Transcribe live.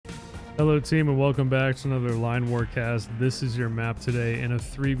Hello team and welcome back to another Line Warcast. This is your map today in a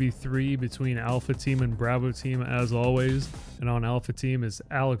 3v3 between Alpha Team and Bravo Team as always. And on Alpha Team is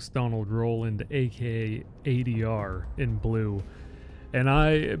Alex Donald Roland aka ADR in blue. And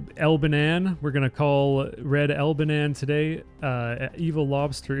Elbanan, we're going to call Red Elbanan today. Evil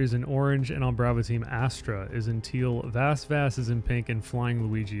Lobster is in orange, and on Bravo Team Astra is in teal. Vas is in pink, and Flying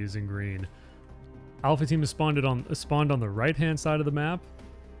Luigi is in green. Alpha Team is spawned on the right hand side of the map.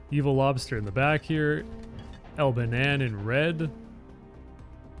 Evil Lobster in the back here, Elbanan in red,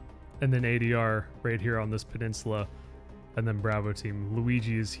 and then ADR right here on this peninsula, and then Bravo Team.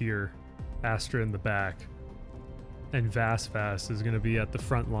 Luigi is here, Astra in the back, and Vas is going to be at the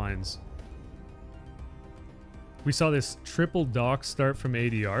front lines. We saw this triple dock start from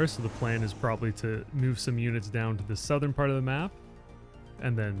ADR, so the plan is probably to move some units down to the southern part of the map,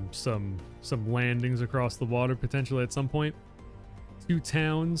 and then some landings across the water potentially at some point. 2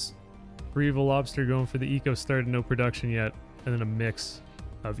 towns for Evil Lobster going for the eco start and no production yet, and then a mix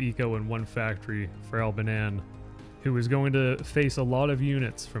of eco and 1 factory for Elbanan, who is going to face a lot of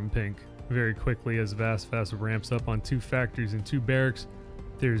units from pink very quickly as Vas ramps up on 2 factories and 2 barracks.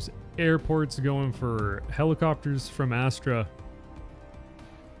 There's airports going for helicopters from Astra,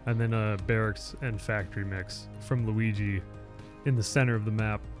 and then a barracks and factory mix from Luigi in the center of the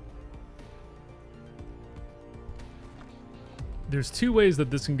map. There's 2 ways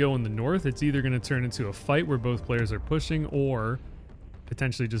that this can go in the north. It's either going to turn into a fight where both players are pushing, or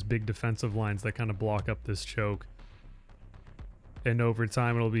potentially just big defensive lines that kind of block up this choke. And over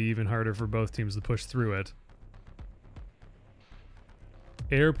time, it'll be even harder for both teams to push through it.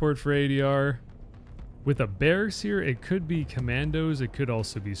 Airport for ADR. With a barracks here, it could be commandos. It could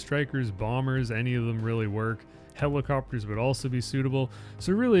also be strikers, bombers. Any of them really work. Helicopters would also be suitable.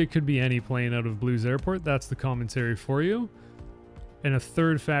 So really, it could be any plane out of Blue's airport. That's the commentary for you. And a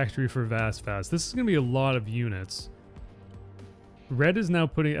 3rd factory for Vas. This is going to be a lot of units. Red is now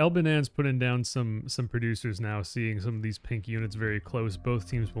Elbanan's putting down some producers now, seeing some of these pink units very close. Both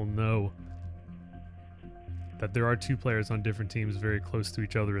teams will know that there are 2 players on different teams very close to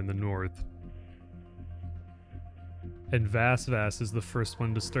each other in the north. And Vas is the first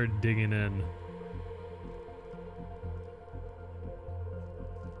one to start digging in.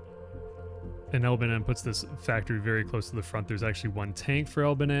 And Elbanan puts this factory very close to the front. There's actually 1 tank for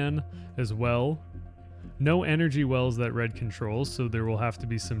Elbanan as well. No energy wells that red controls, so there will have to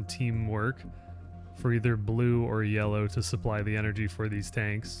be some teamwork for either blue or yellow to supply the energy for these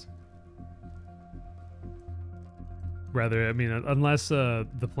tanks. Rather, I mean, unless the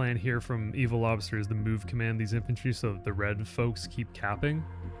plan here from Evil Lobster is to move command these infantry so that the red folks keep capping.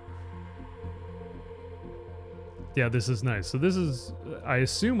 Yeah, this is nice. So this is, I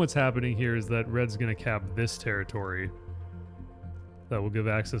assume what's happening here is that red's going to cap this territory. That will give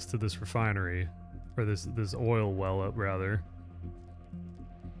access to this refinery, or this oil well, rather.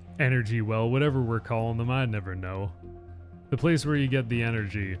 Energy well, whatever we're calling them, I never know. The place where you get the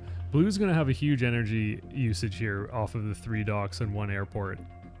energy. Blue's going to have a huge energy usage here off of the 3 docks and 1 airport.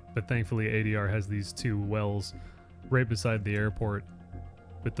 But thankfully ADR has these 2 wells right beside the airport,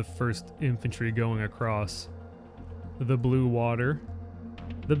 with the 1st infantry going across the blue water.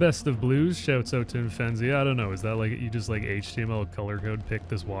 The best of blues. Shouts out to Infenzi. I don't know, is that like you just like HTML color code pick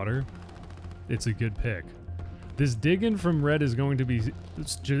this water? It's a good pick. This dig-in from red is going to be,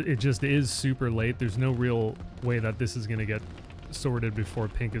 it just is super late. There's no real way that this is going to get sorted before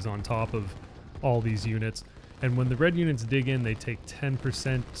pink is on top of all these units. And when the red units dig in, they take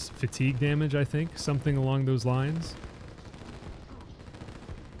 10% fatigue damage, I think, something along those lines.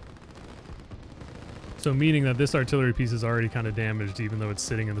 So meaning that this artillery piece is already kind of damaged, even though it's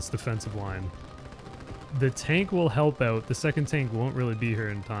sitting in this defensive line. The tank will help out. The 2nd tank won't really be here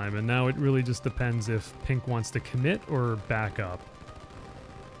in time, and now it really just depends if pink wants to commit or back up.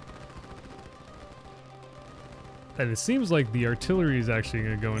 And it seems like the artillery is actually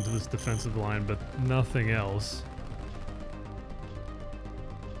going to go into this defensive line, but nothing else.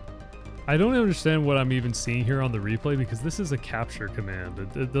 I don't understand what I'm even seeing here on the replay, because this is a capture command.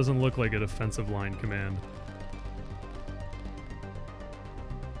 It doesn't look like a defensive line command.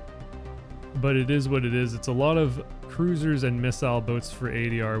 But it is what it is. It's a lot of cruisers and missile boats for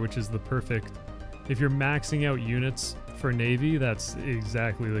ADR, which is the perfect... If you're maxing out units for Navy, that's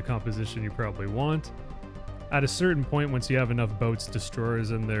exactly the composition you probably want. At a certain point, once you have enough boats, destroyers,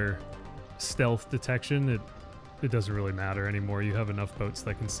 and their stealth detection, it doesn't really matter anymore. You have enough boats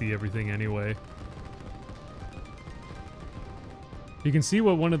that can see everything anyway. You can see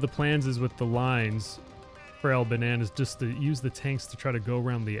what one of the plans is with the lines for Elbanan is just to use the tanks to try to go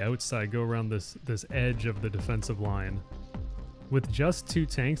around the outside, go around this edge of the defensive line. With just 2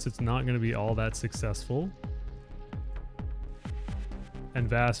 tanks, it's not going to be all that successful. And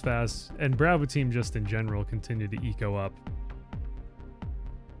Fast and Bravo team just in general continue to eco up.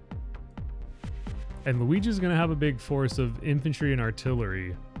 And Luigi's going to have a big force of infantry and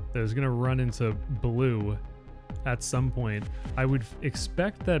artillery that is going to run into blue at some point. I would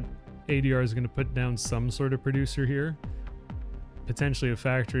expect that ADR is going to put down some sort of producer here. Potentially a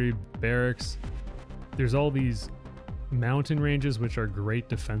factory, barracks. There's all these mountain ranges which are great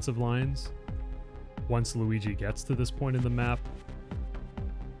defensive lines once Luigi gets to this point in the map.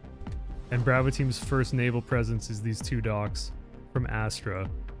 And Bravo team's first naval presence is these 2 docks from Astra.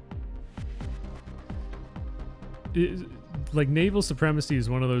 Like, naval supremacy is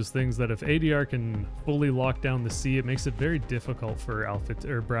one of those things that if ADR can fully lock down the sea, it makes it very difficult for Alpha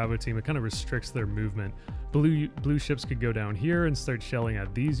or Bravo team. It kind of restricts their movement. Blue ships could go down here and start shelling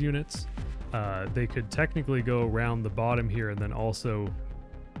at these units. They could technically go around the bottom here and then also,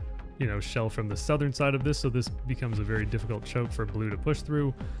 you know, shell from the southern side of this, so this becomes a very difficult choke for blue to push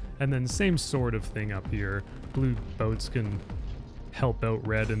through. And then same sort of thing up here. Blue boats can help out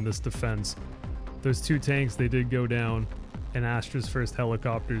red in this defense. Those 2 tanks, they did go down, and Astra's first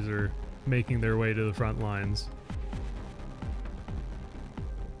helicopters are making their way to the front lines.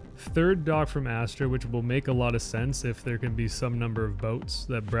 Third dock from Astra, which will make a lot of sense if there can be some number of boats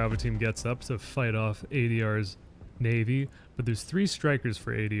that Bravo team gets up to fight off ADR's navy, but there's 3 strikers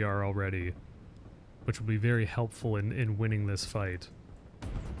for ADR already, which will be very helpful in winning this fight.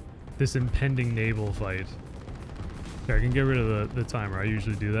 This impending naval fight. Okay, I can get rid of the timer, I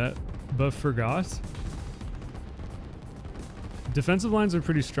usually do that, but forgot. Defensive lines are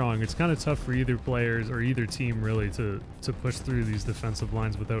pretty strong. It's kind of tough for either players or either team really to push through these defensive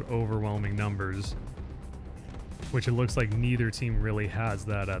lines without overwhelming numbers, which it looks like neither team really has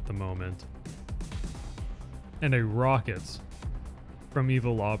that at the moment. And a rocket from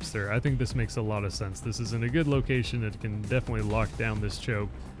Evil Lobster. I think this makes a lot of sense. This is in a good location. It can definitely lock down this choke.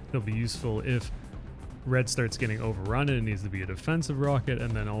 It'll be useful if red starts getting overrun, and it needs to be a defensive rocket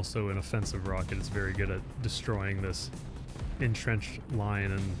and then also an offensive rocket. It's very good at destroying this entrenched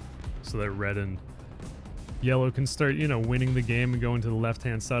line, and so that red and yellow can start, you know, winning the game and going to the left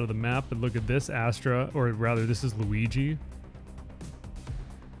hand side of the map. But look at this, Astra, or rather this is Luigi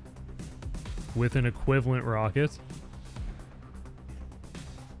with an equivalent rocket.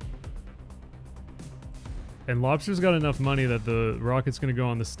 And Lobster's got enough money that the rocket's going to go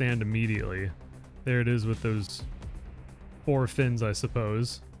on the stand immediately. There it is with those 4 fins, I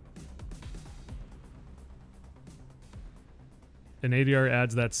suppose. And ADR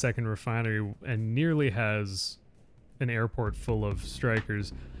adds that second refinery and nearly has an airport full of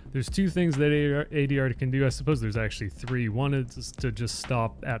strikers. There's 2 things that ADR can do. I suppose there's actually 3. One is to just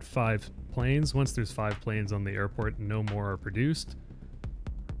stop at 5 planes. Once there's 5 planes on the airport, no more are produced.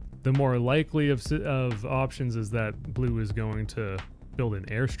 The more likely of options is that blue is going to build an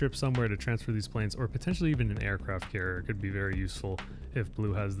airstrip somewhere to transfer these planes, or potentially even an aircraft carrier. It could be very useful if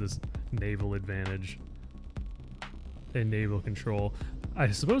blue has this naval advantage and naval control. I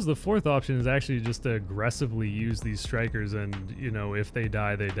suppose the 4th option is actually just to aggressively use these strikers and, you know, if they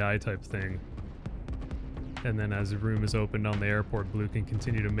die type thing. And then as the room is opened on the airport, blue can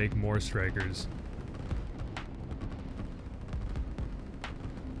continue to make more strikers.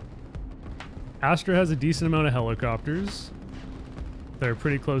 Astra has a decent amount of helicopters. They're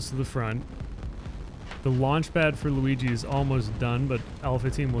pretty close to the front. The launch pad for Luigi is almost done, but Alpha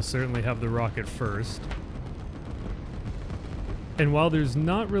Team will certainly have the rocket first. And while there's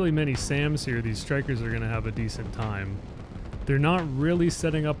not really many SAMs here, these strikers are going to have a decent time. They're not really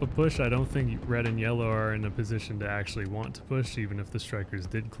setting up a push. I don't think red and yellow are in a position to actually want to push, even if the strikers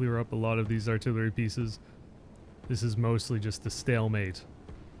did clear up a lot of these artillery pieces. This is mostly just a stalemate.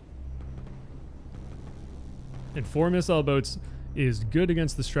 And 4 missile boats is good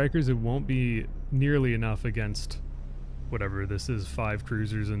against the strikers. It won't be nearly enough against whatever this is, 5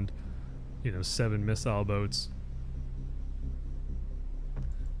 cruisers and, you know, 7 missile boats.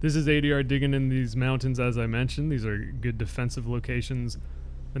 This is ADR digging in these mountains, as I mentioned. These are good defensive locations.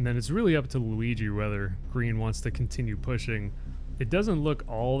 And then it's really up to Luigi whether green wants to continue pushing. It doesn't look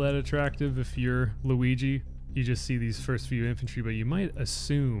all that attractive if you're Luigi. You just see these first few infantry, but you might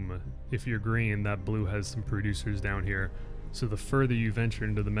assume if you're green that blue has some producers down here. So the further you venture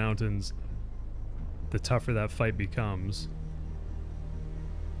into the mountains, the tougher that fight becomes.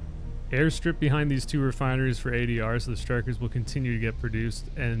 Airstrip behind these 2 refineries for ADR, so the strikers will continue to get produced,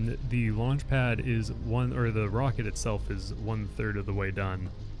 and the launch pad is the rocket itself is 1/3 of the way done.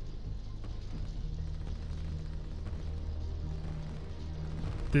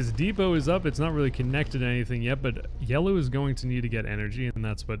 This depot is up. It's not really connected to anything yet, but yellow is going to need to get energy, and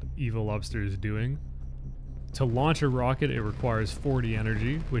that's what Evil Lobster is doing. To launch a rocket, it requires 40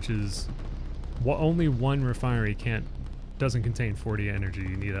 energy, which is only one refinery doesn't contain 40 energy.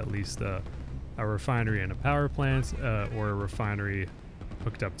 You need at least a refinery and a power plant, or a refinery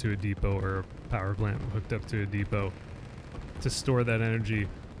hooked up to a depot, or a power plant hooked up to a depot to store that energy.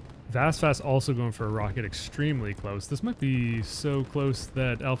 Fast also going for a rocket extremely close. This might be so close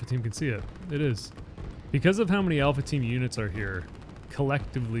that Alpha Team can see it. It is. Because of how many Alpha Team units are here,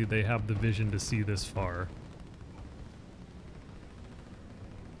 collectively they have the vision to see this far.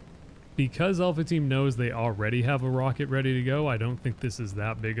 Because Alpha Team knows they already have a rocket ready to go, I don't think this is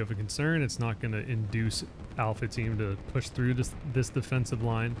that big of a concern. It's not going to induce Alpha Team to push through this defensive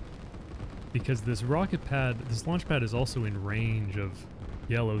line. Because this rocket pad, this launch pad is also in range of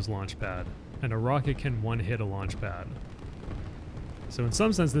Yellow's launch pad, and a rocket can one-hit a launch pad. So in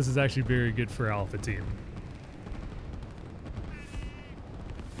some sense, this is actually very good for Alpha Team.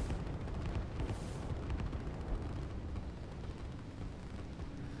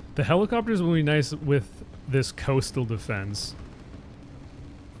 The helicopters will be nice with this coastal defense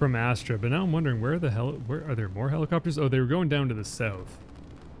from Astra, but now I'm wondering where are there more helicopters? Oh, they were going down to the south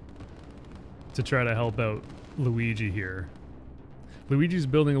to try to help out Luigi here. Luigi's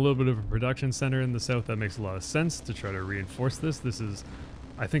building a little bit of a production center in the south. That makes a lot of sense to try to reinforce this. This is,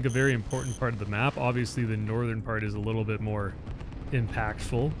 I think, a very important part of the map. Obviously, the northern part is a little bit more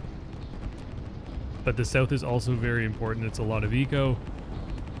impactful, but the south is also very important. It's a lot of eco.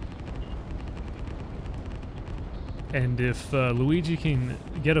 And if Luigi can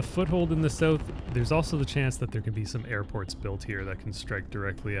get a foothold in the south, there's also the chance that there can be some airports built here that can strike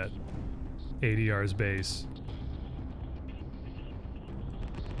directly at ADR's base.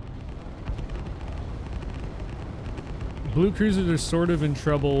 Blue cruisers are sort of in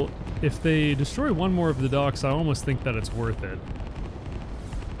trouble. If they destroy one more of the docks, I almost think that it's worth it.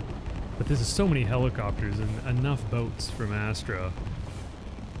 But this is so many helicopters and enough boats from Astra.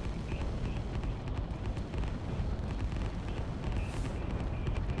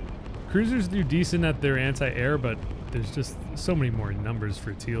 Cruisers do decent at their anti-air, but there's just so many more numbers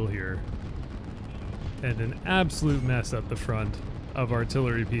for Teal here. And an absolute mess at the front of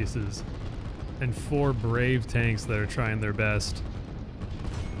artillery pieces. And 4 brave tanks that are trying their best.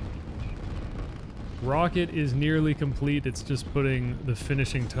 Rocket is nearly complete. It's just putting the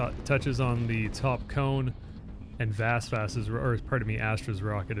finishing touches on the top cone. And Astra's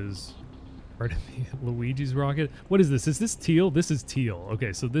rocket is... Pardon me, Luigi's rocket? What is this? Is this Teal? This is Teal.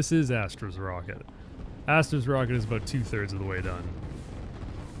 Okay, so this is Astra's rocket. Astra's rocket is about 2/3 of the way done.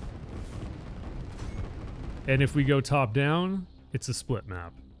 And if we go top down, it's a split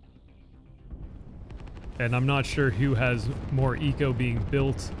map. And I'm not sure who has more eco being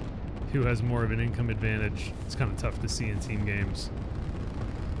built, who has more of an income advantage. It's kind of tough to see in team games.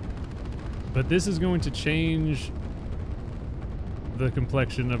 But this is going to change the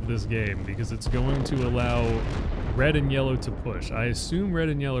complexion of this game, because it's going to allow red and yellow to push. I assume red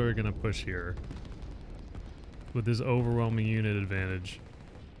and yellow are going to push here with this overwhelming unit advantage.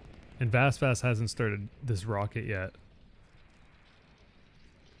 And Fast hasn't started this rocket yet.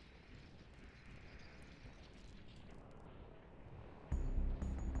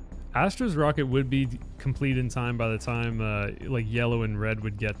 Astra's rocket would be complete in time by the time like yellow and red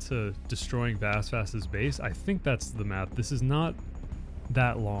would get to destroying Fast's base. I think that's the map. This is not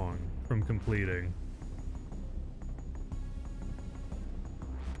that long from completing.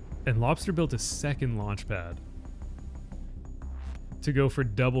 And Lobster built a second launch pad to go for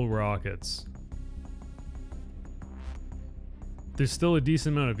double rockets. There's still a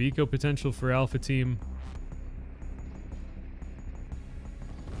decent amount of eco potential for Alpha Team.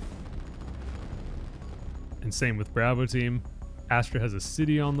 And same with Bravo Team. Astra has a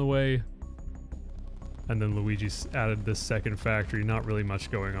city on the way. And then Luigi's added this second factory. Not really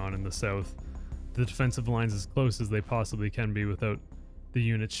much going on in the south. The defensive line's as close as they possibly can be without the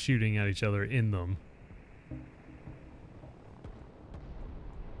units shooting at each other in them.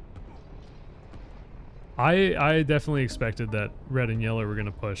 I definitely expected that red and yellow were going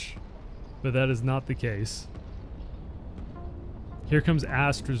to push, but that is not the case. Here comes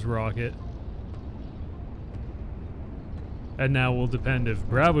Astra's rocket. And now will depend if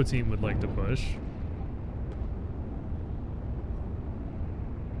Bravo Team would like to push.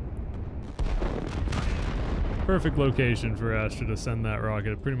 Perfect location for Astra to send that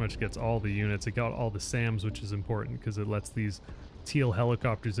rocket. It pretty much gets all the units. It got all the SAMs, which is important because it lets these Teal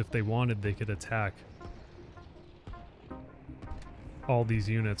helicopters, if they wanted, they could attack all these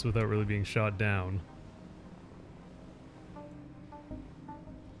units without really being shot down.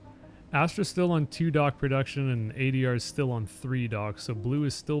 Astra's still on 2 dock production and ADR is still on 3 docks, so blue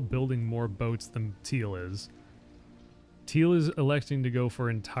is still building more boats than teal is. Teal is electing to go for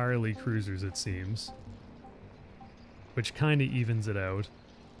entirely cruisers, it seems, which kind of evens it out.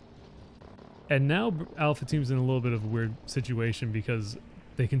 And now Alpha Team's in a little bit of a weird situation because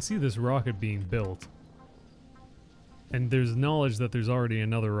they can see this rocket being built. And there's knowledge that there's already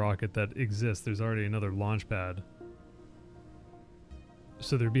another rocket that exists. There's already another launch pad.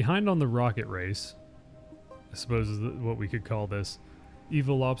 So they're behind on the rocket race, I suppose is what we could call this.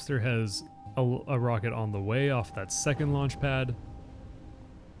 Evil Lobster has a rocket on the way off that second launch pad.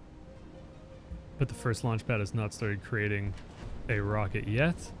 But the first launch pad has not started creating a rocket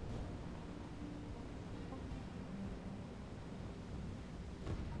yet.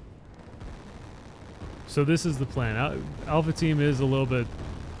 So this is the plan. Alpha Team is a little bit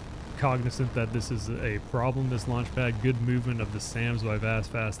cognizant that this is a problem, this launch pad. Good movement of the SAMs by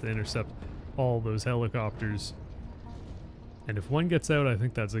Fast to intercept all those helicopters. And if one gets out, I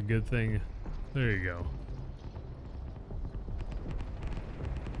think that's a good thing. There you go.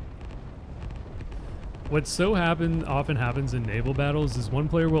 What often happens in naval battles is one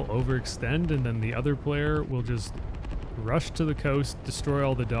player will overextend and then the other player will just rush to the coast, destroy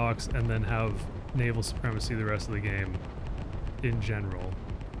all the docks, and then have naval supremacy the rest of the game in general.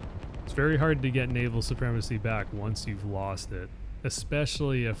 It's very hard to get naval supremacy back once you've lost it,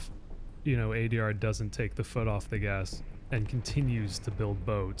 especially if, you know, ADR doesn't take the foot off the gas and continues to build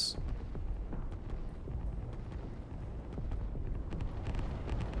boats.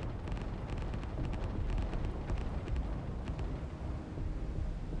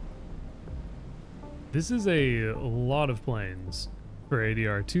 This is a lot of planes for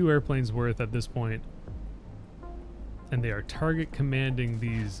ADR. 2 airplanes worth at this point. And they are target commanding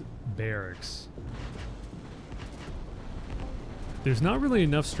these barracks. There's not really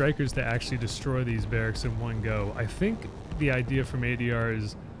enough strikers to actually destroy these barracks in one go. I think the idea from ADR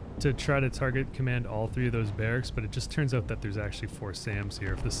is to try to target command all 3 of those barracks, but it just turns out that there's actually 4 SAMs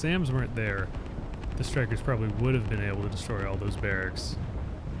here. If the SAMs weren't there, the strikers probably would have been able to destroy all those barracks.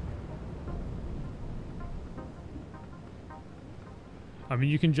 I mean,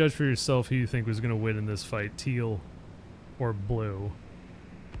 you can judge for yourself who you think was going to win in this fight, teal or blue.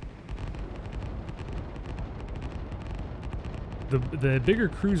 The bigger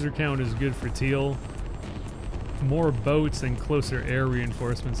cruiser count is good for teal. More boats and closer air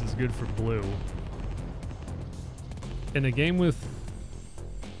reinforcements is good for blue. In a game with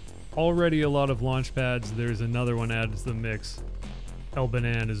already a lot of launch pads, there's another one added to the mix. El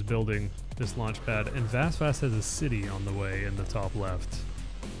Banan is building this launch pad, and Fast has a city on the way in the top left.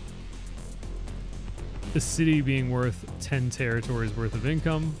 The city being worth 10 territories worth of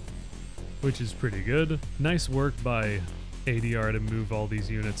income, which is pretty good. Nice work by ADR to move all these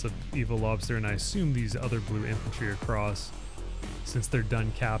units of Evil Lobster, and I assume these other blue infantry across, since they're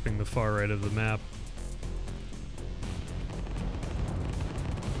done capping the far right of the map.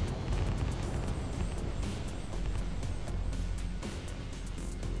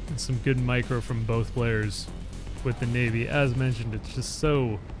 And some good micro from both players with the Navy. As mentioned, it's just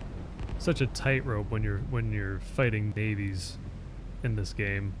such a tightrope when you're fighting navies in this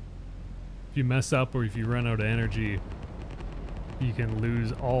game. If you mess up or if you run out of energy, you can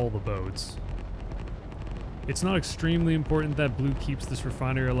lose all the boats. It's not extremely important that blue keeps this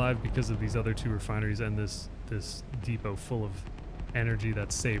refinery alive because of these other 2 refineries and this depot full of energy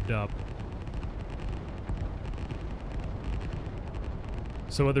that's saved up.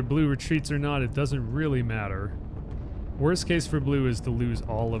 So whether blue retreats or not, it doesn't really matter. Worst case for blue is to lose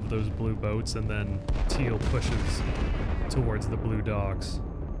all of those blue boats and then teal pushes towards the blue docks.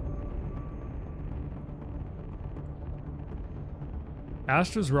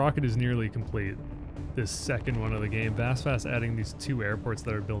 Astra's rocket is nearly complete. This second one of the game. Fast adding these 2 airports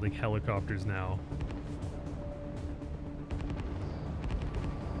that are building helicopters now.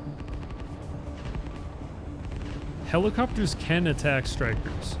 Helicopters can attack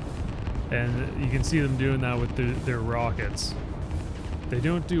strikers, and you can see them doing that with their rockets. They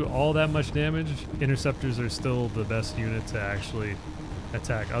don't do all that much damage. Interceptors are still the best unit to actually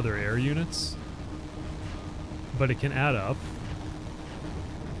attack other air units, but it can add up.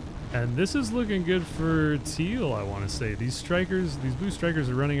 And this is looking good for teal, I want to say. These blue strikers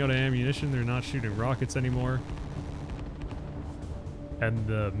are running out of ammunition. They're not shooting rockets anymore. And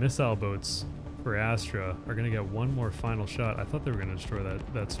the missile boats for Astra are going to get one more final shot. I thought they were going to destroy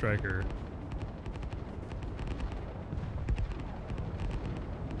that striker.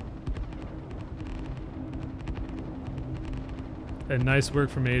 And nice work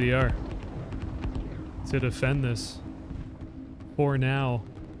from ADR to defend this for now.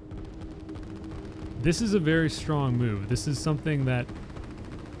 This is a very strong move. This is something that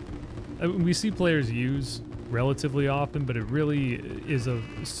we see players use relatively often, but it really is a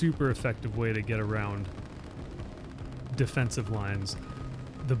super effective way to get around defensive lines.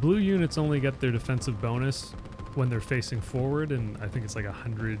 The blue units only get their defensive bonus when they're facing forward, and I think it's like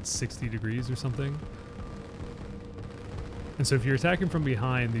 160 degrees or something. And so if you're attacking from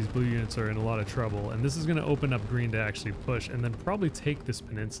behind, these blue units are in a lot of trouble, and this is going to open up green to actually push and then probably take this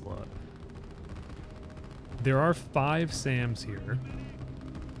peninsula. There are 5 SAMs here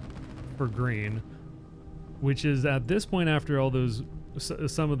for green, which is at this point, after all those,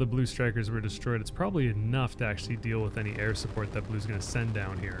 some of the blue strikers were destroyed, it's probably enough to actually deal with any air support that blue's going to send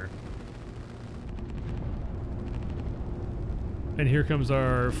down here. And here comes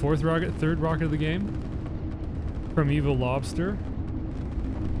our third rocket of the game from Evil Lobster.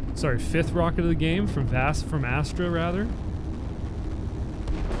 Sorry, 5th rocket of the game from Astra rather.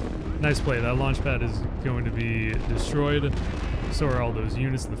 Nice play. That launch pad is going to be destroyed. So are all those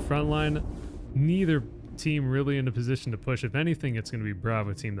units in the front line. Neither team really in a position to push. If anything, it's going to be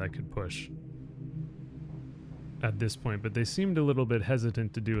Bravo team that could push at this point, but they seemed a little bit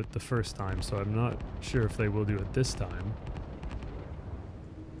hesitant to do it the first time, so I'm not sure if they will do it this time.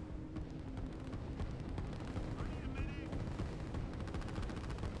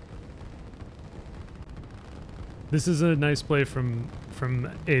 This is a nice play from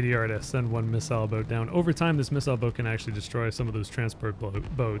ADR to send one missile boat down. Over time, this missile boat can actually destroy some of those transport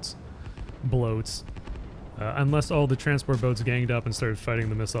bloats, unless all the transport boats ganged up and started fighting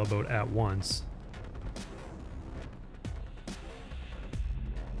the missile boat at once.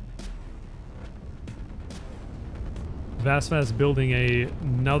 Vasfast building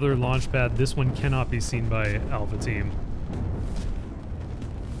another launch pad. This one cannot be seen by Alpha Team.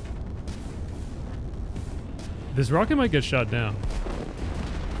 This rocket might get shot down.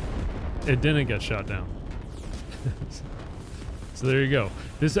 It didn't get shot down. So there you go.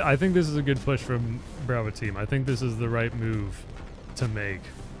 I think this is a good push from Bravo Team. I think this is the right move to make.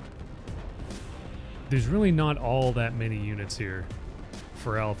 There's really not all that many units here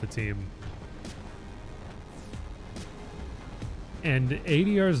for Alpha Team. And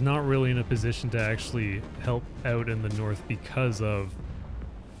ADR is not really in a position to actually help out in the north because of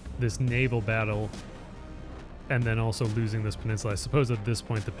this naval battle and then also losing this peninsula. I suppose at this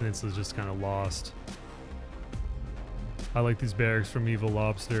point the peninsula is just kind of lost. I like these barracks from Evil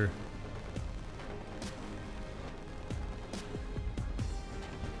Lobster.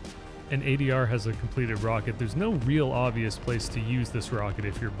 And ADR has a completed rocket. There's no real obvious place to use this rocket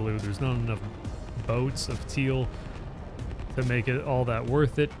if you're blue. There's not enough boats of teal to make it all that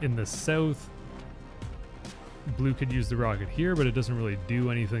worth it. In the south, blue could use the rocket here, but it doesn't really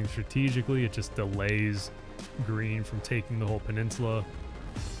do anything strategically. It just delays green from taking the whole peninsula.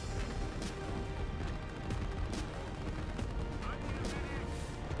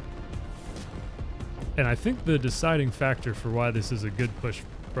 And I think the deciding factor for why this is a good push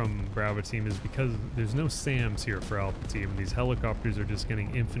from Bravo Team is because there's no SAMs here for Alpha Team. These helicopters are just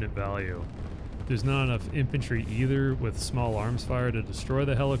getting infinite value. There's not enough infantry either with small arms fire to destroy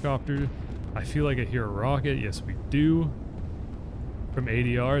the helicopter. I feel like I hear a rocket. Yes, we do. From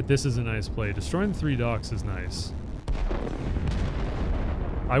ADR, this is a nice play. Destroying 3 docks is nice.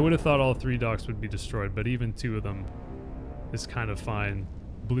 I would have thought all 3 docks would be destroyed, but even 2 of them is kind of fine.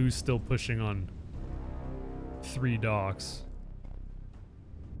 Blue's still pushing on 3 docks.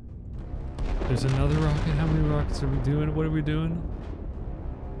 There's another rocket. How many rockets are we doing? What are we doing?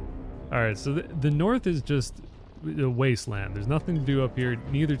 Alright, so the north is just a wasteland. There's nothing to do up here.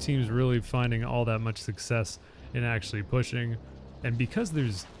 Neither team's really finding all that much success in actually pushing. And because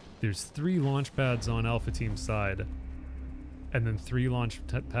there's 3 launch pads on Alpha Team's side, and then 3 launch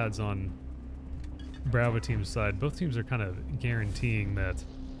pads on Bravo Team's side, both teams are kind of guaranteeing that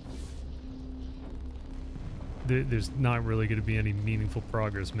there's not really going to be any meaningful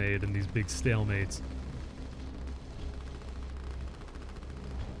progress made in these big stalemates.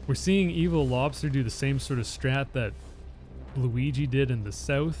 We're seeing Evil Lobster do the same sort of strat that Luigi did in the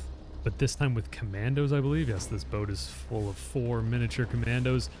south, but this time with commandos, I believe. Yes, this boat is full of 4 miniature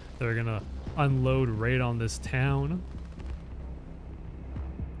commandos that are going to unload right on this town.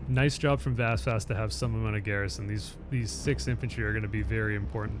 Nice job from Vasfast to have some amount of garrison. These 6 infantry are going to be very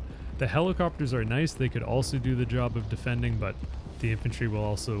important. The helicopters are nice. They could also do the job of defending, but the infantry will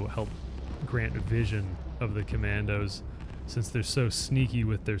also help grant vision of the commandos since they're so sneaky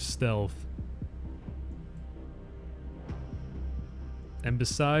with their stealth. And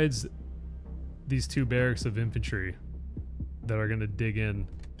besides these 2 barracks of infantry that are going to dig in,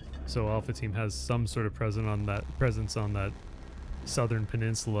 so Alpha Team has some sort of presence on that southern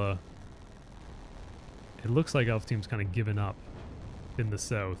peninsula, It looks like Alpha Team's kind of given up in the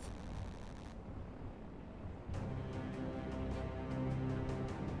south.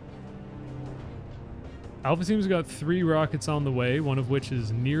 Alpha Team's got 3 rockets on the way, one of which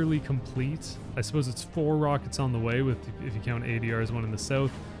is nearly complete. I suppose it's 4 rockets on the way, with, if you count ADR's one in the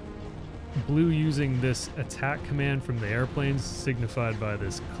south. Blue using this attack command from the airplanes, signified by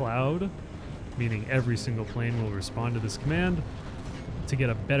this cloud, meaning every single plane will respond to this command to get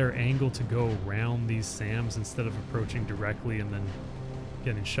a better angle to go around these SAMs instead of approaching directly and then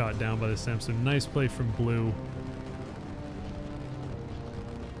getting shot down by the SAM. So nice play from Blue.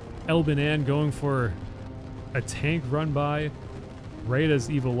 El Banan going for a tank run by right as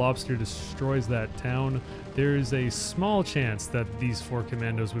Evil Lobster destroys that town. There's a small chance that these 4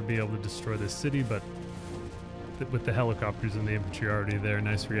 commandos would be able to destroy this city, but with the helicopters and the infantry already there,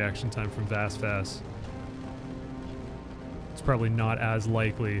 nice reaction time from Vasfas. It's probably not as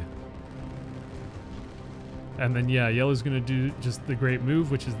likely. And then, yeah, Yellow's going to do just the great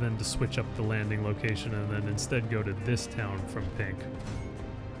move, which is then to switch up the landing location and then instead go to this town from Pink.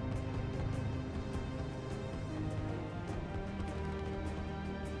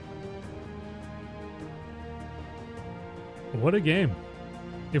 What a game.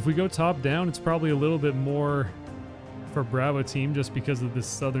 If we go top down, it's probably a little bit more for Bravo Team just because of this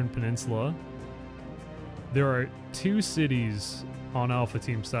southern peninsula. There are 2 cities on Alpha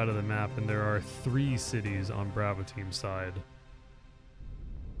Team side of the map, and there are 3 cities on Bravo Team side,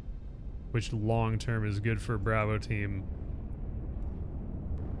 which long term is good for Bravo Team.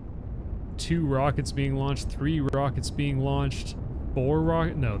 2 rockets being launched, 3 rockets being launched, 4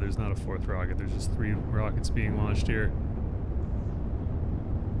 rockets. No, there's not a 4th rocket. There's just 3 rockets being launched here.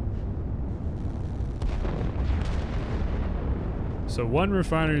 So 1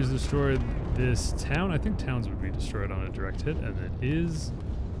 refinery has destroyed this town. I think towns would be destroyed on a direct hit, and it is.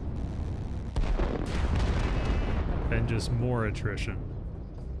 And just more attrition.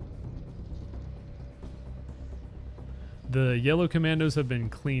 The yellow commandos have been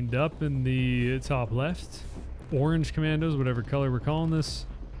cleaned up in the top left. Orange commandos, whatever color we're calling this.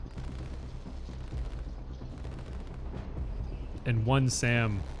 And 1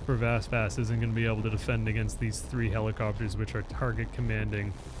 SAM for Vasfas isn't going to be able to defend against these 3 helicopters, which are target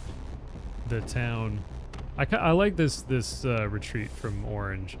commanding the town. I like this retreat from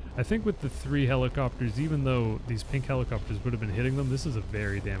Orange. I think with the 3 helicopters, even though these pink helicopters would have been hitting them, this is a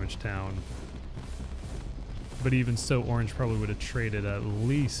very damaged town. But even so, Orange probably would have traded at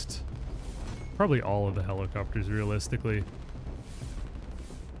least probably all of the helicopters realistically.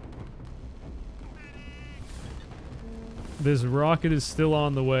 This rocket is still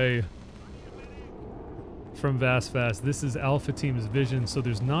on the way from Vasfas. This is Alpha Team's vision, so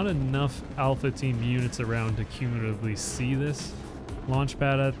there's not enough Alpha Team units around to cumulatively see this launch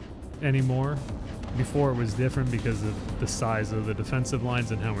pad anymore. Before it was different because of the size of the defensive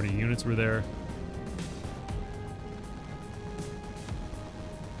lines and how many units were there.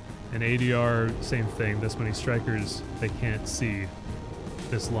 And ADR, same thing. This many strikers, they can't see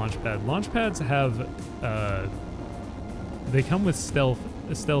this launch pad. Launch pads have they come with stealth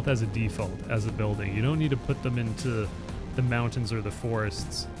as a default, as a building. You don't need to put them into the mountains or the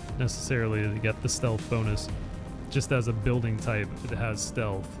forests necessarily to get the stealth bonus. Just as a building type, it has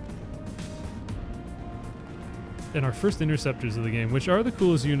stealth. And our first interceptors of the game, which are the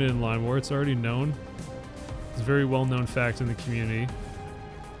coolest unit in Line War, it's already known. It's a very well-known fact in the community.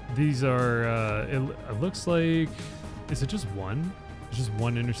 These are, it looks like, is it just one? It's just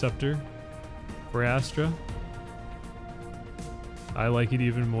 1 interceptor for Astra. I like it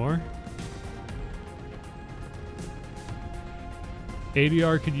even more.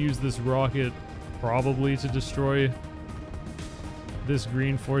 ADR could use this rocket probably to destroy this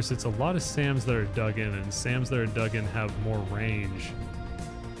green force. It's a lot of SAMs that are dug in, and SAMs that are dug in have more range.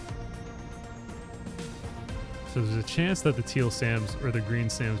 So there's a chance that the teal SAMs, or the green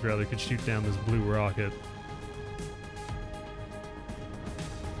SAMs rather, could shoot down this blue rocket.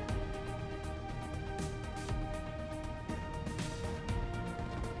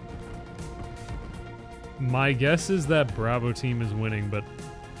 My guess is that Bravo Team is winning, but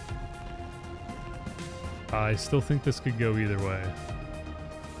I still think this could go either way.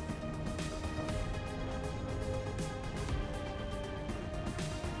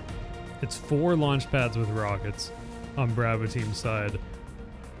 It's 4 launch pads with rockets on Bravo Team's side,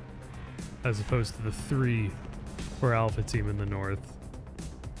 as opposed to the 3 for Alpha Team in the north.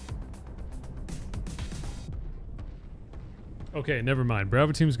 Okay, never mind.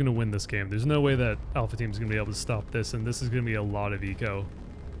 Bravo Team's going to win this game. There's no way that Alpha Team's going to be able to stop this, and this is going to be a lot of eco.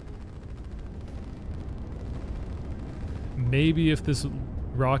 Maybe if this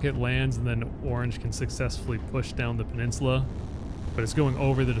rocket lands and then orange can successfully push down the peninsula, but it's going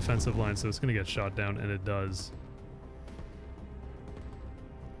over the defensive line, so it's going to get shot down, and it does.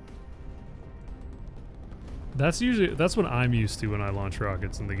 That's what I'm used to when I launch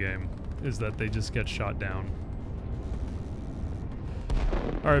rockets in the game, is that they just get shot down.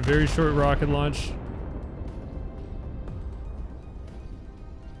 All right, very short rocket launch.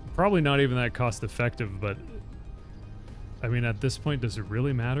 Probably not even that cost effective, but I mean, at this point, does it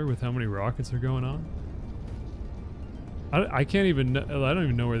really matter with how many rockets are going on? I can't even, I don't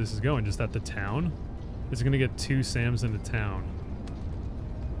even know where this is going. Just at the town? It's gonna get 2 SAMs into town.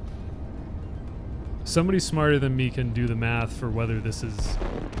 Somebody smarter than me can do the math for whether this is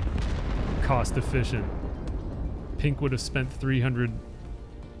cost efficient. Pink would have spent 300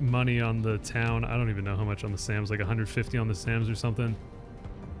 money on the town. I don't even know how much on the SAMs, like 150 on the SAMs or something.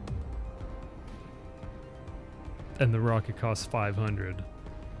 And the rocket costs 500.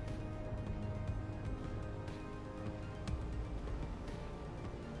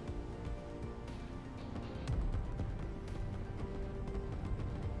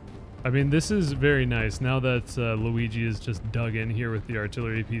 I mean, this is very nice. Now that Luigi is just dug in here with the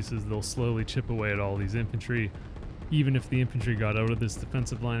artillery pieces, they'll slowly chip away at all these infantry. Even if the infantry got out of this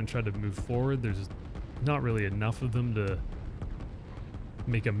defensive line and tried to move forward, there's not really enough of them to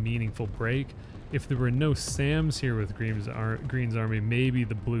make a meaningful break. If there were no SAMs here with Green's army, maybe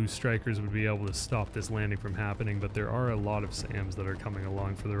the blue strikers would be able to stop this landing from happening, but there are a lot of SAMs that are coming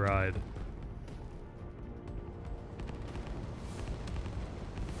along for the ride.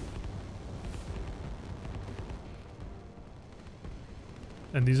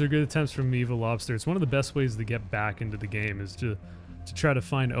 And these are good attempts from Evil Lobster. It's one of the best ways to get back into the game, is to try to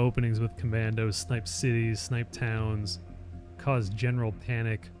find openings with commandos, snipe cities, snipe towns, cause general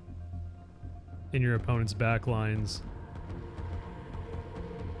panic in your opponent's backlines.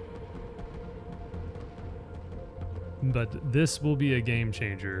 But this will be a game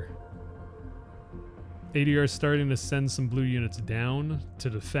changer. ADR is starting to send some blue units down to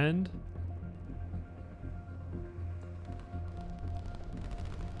defend.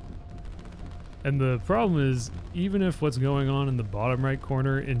 And the problem is, even if what's going on in the bottom right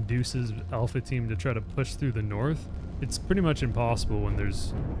corner induces Alpha Team to try to push through the north, it's pretty much impossible when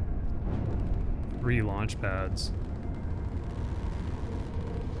there's 3 launch pads.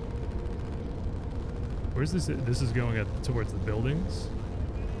 Where's this? This is going towards the buildings.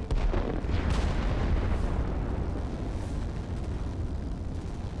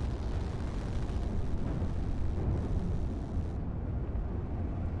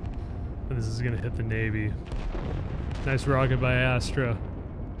 And this is gonna hit the Navy. Nice rocket by Astra.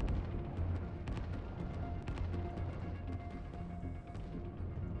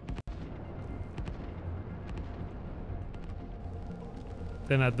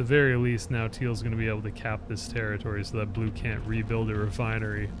 Then at the very least, now Teal's going to be able to cap this territory so that Blue can't rebuild a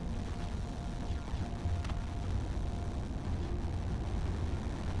refinery.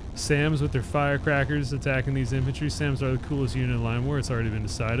 SAMs with their firecrackers attacking these infantry. SAMs are the coolest unit in Line War. It's already been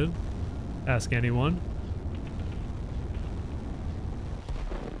decided. Ask anyone.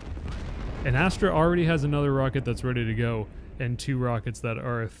 And Astra already has another rocket that's ready to go, and 2 rockets that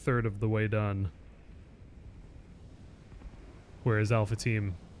are a third of the way done. Whereas Alpha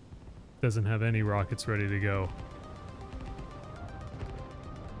Team doesn't have any rockets ready to go.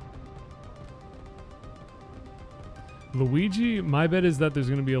 Luigi, my bet is that there's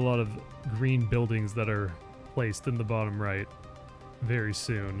going to be a lot of green buildings that are placed in the bottom right very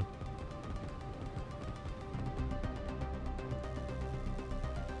soon.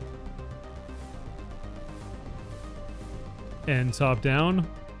 And top down,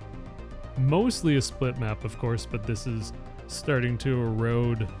 mostly a split map, of course, but this is starting to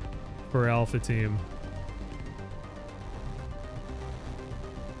erode for Alpha Team.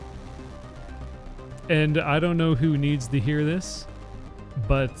 And I don't know who needs to hear this,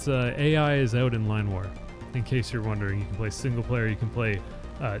 but AI is out in Line War. In case you're wondering, you can play single player, you can play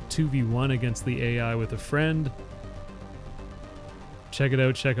 2v1 against the AI with a friend. Check it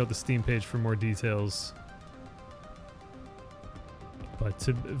out, check out the Steam page for more details. But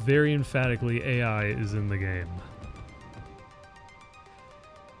to very emphatically, AI is in the game.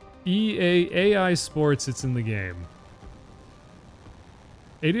 AI Sports, it's in the game.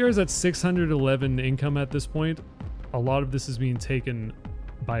 ADR is at 611 income at this point. A lot of this is being taken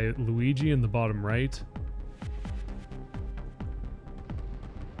by Luigi in the bottom right.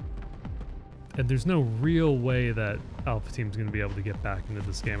 And there's no real way that Alpha Team's going to be able to get back into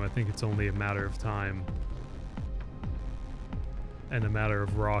this game. I think it's only a matter of time. And a matter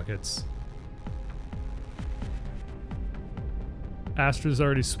of rockets. Astra's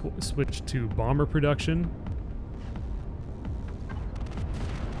already switched to bomber production.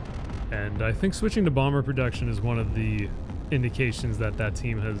 And I think switching to bomber production is one of the indications that that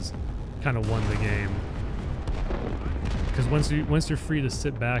team has kind of won the game. Because once you're free to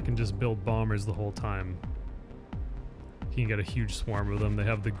sit back and just build bombers the whole time, you can get a huge swarm of them. They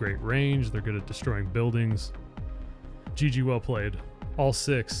have the great range. They're good at destroying buildings. GG, well played. All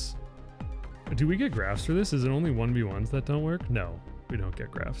 6. Do we get graphs for this? Is it only 1v1s that don't work? No, we don't get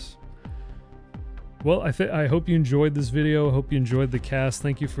graphs. Well, I hope you enjoyed this video. I hope you enjoyed the cast.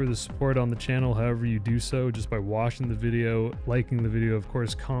 Thank you for the support on the channel, however you do so, just by watching the video, liking the video, of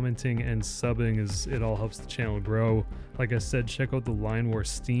course, commenting and subbing, as it all helps the channel grow. Like I said, check out the Line War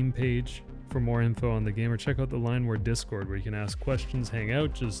Steam page for more info on the game, or check out the Line War Discord where you can ask questions, hang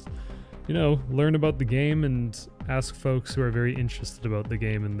out, just, you know, learn about the game and ask folks who are very interested about the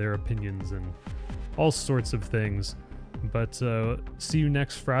game and their opinions and all sorts of things. But see you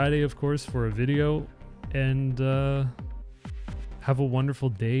next Friday, of course, for a video, and have a wonderful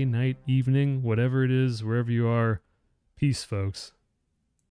day, night, evening, whatever it is, wherever you are. Peace, folks.